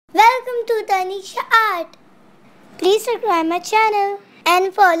Tanisha Art. Please subscribe my channel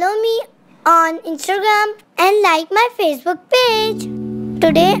and follow me on Instagram and like my Facebook page.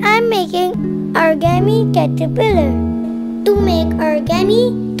 Today I am making origami caterpillar. To make origami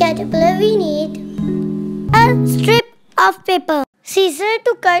caterpillar we need a strip of paper, scissors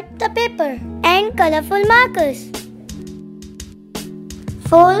to cut the paper, and colorful markers.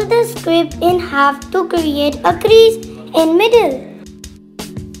 Fold the strip in half to create a crease in middle.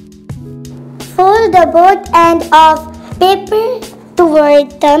 Fold the both end of paper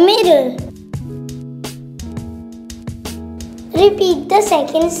toward the middle. Repeat the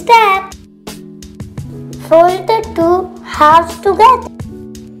second step. Fold the two halves together.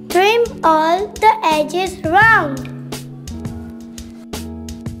 Trim all the edges round.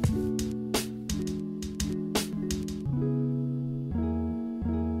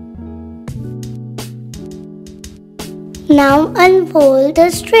 Now unfold the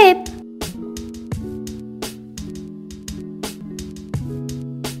strip.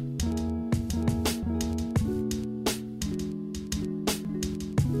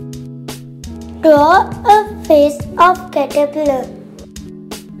 Draw a face of caterpillar.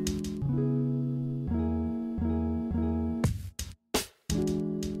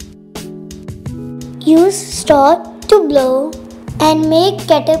 Use straw to blow and make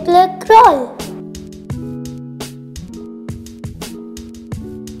caterpillar crawl.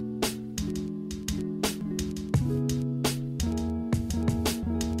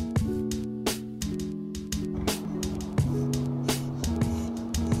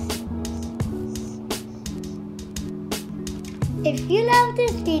 If you love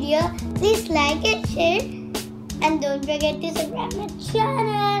this video, please like and share, and don't forget to subscribe my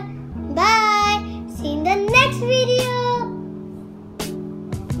channel. Bye. See you in the next video.